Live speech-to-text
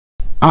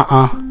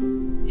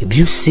If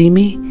you see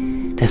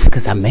me, that's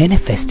because I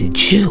manifested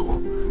you.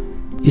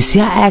 You see,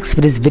 I asked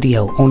for this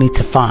video only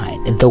to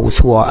find those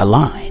who are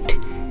aligned.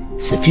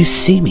 So if you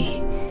see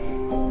me,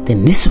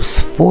 then this was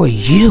for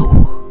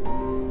you.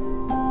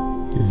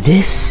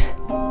 This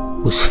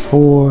was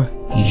for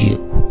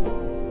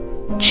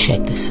you.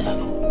 Check this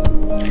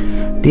out.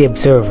 The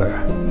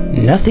observer.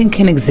 Nothing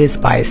can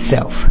exist by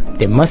itself.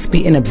 There must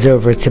be an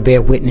observer to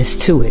bear witness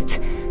to it.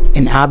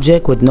 An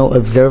object with no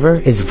observer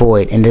is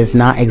void and does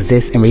not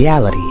exist in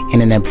reality,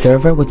 and an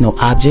observer with no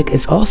object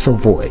is also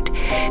void.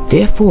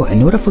 Therefore,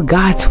 in order for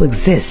God to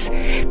exist,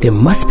 there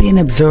must be an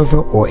observer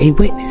or a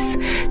witness.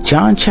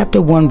 John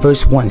chapter 1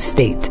 verse 1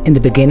 states, "In the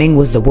beginning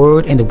was the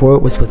Word, and the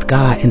Word was with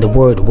God, and the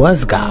Word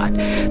was God."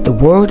 The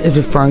Word is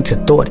referring to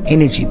thought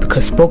energy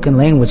because spoken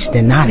language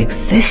did not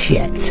exist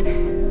yet.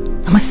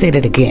 I'm going to say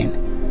that again.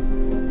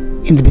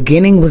 In the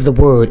beginning was the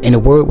Word, and the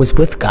Word was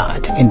with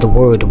God, and the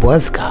Word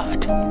was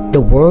God. The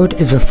Word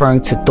is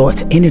referring to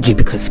thought energy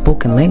because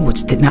spoken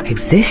language did not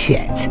exist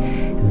yet.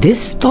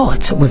 This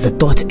thought was the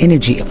thought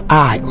energy of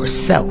I or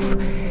self.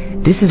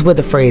 This is where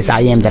the phrase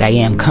 "I am that I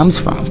am" comes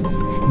from.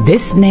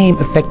 This name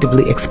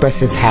effectively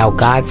expresses how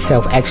God's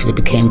self actually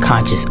became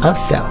conscious of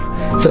self.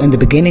 So in the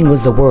beginning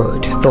was the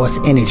Word, thought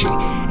energy,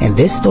 and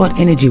this thought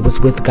energy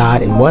was with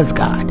God and was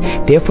God.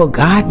 Therefore,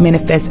 God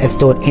manifests as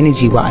thought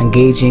energy while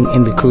engaging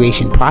in the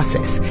creation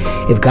process.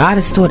 If God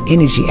is thought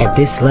energy at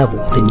this level,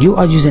 then you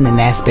are using an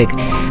aspect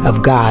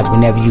of God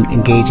whenever you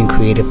engage in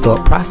creative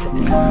thought process.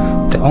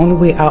 The only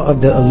way out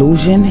of the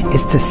illusion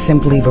is to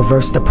simply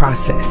reverse the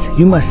process.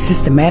 You must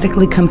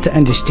systematically come to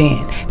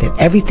understand that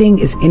everything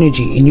is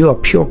energy and you are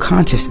pure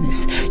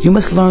consciousness. You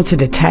must learn to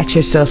detach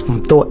yourself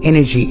from thought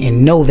energy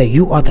and know that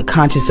you are the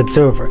conscious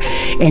observer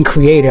and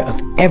creator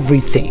of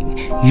everything.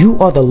 You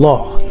are the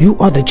law. You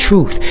are the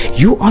truth.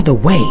 You are the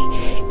way.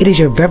 It is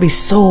your very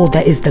soul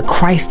that is the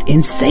Christ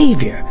and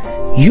Savior.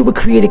 You were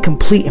created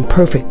complete and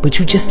perfect, but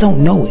you just don't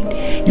know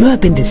it. You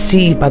have been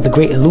deceived by the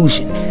great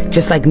illusion.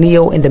 Just like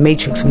Neo in the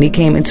Matrix, when he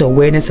came into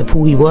awareness of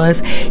who he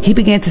was, he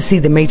began to see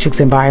the Matrix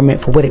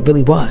environment for what it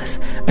really was,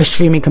 a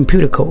streaming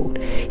computer code.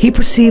 He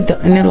perceived the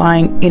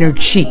underlying inner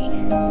chi,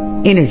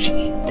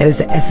 energy, that is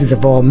the essence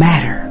of all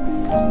matter.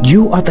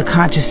 You are the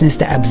consciousness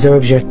that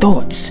observes your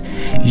thoughts.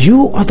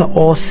 You are the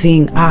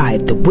all-seeing eye,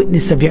 the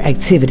witness of your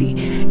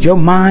activity. Your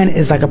mind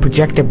is like a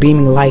projector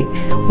beaming light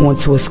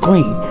onto a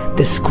screen.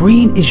 The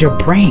screen is your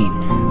brain,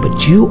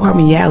 but you are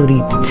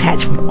reality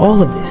detached from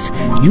all of this.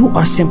 You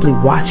are simply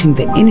watching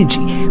the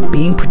energy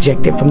being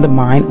projected from the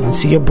mind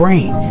onto your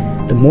brain.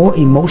 The more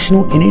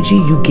emotional energy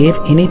you give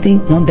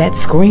anything on that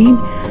screen,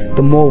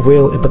 the more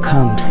real it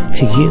becomes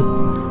to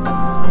you.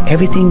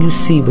 Everything you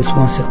see was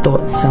once a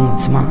thought in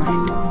someone's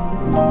mind.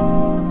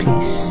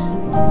 Peace.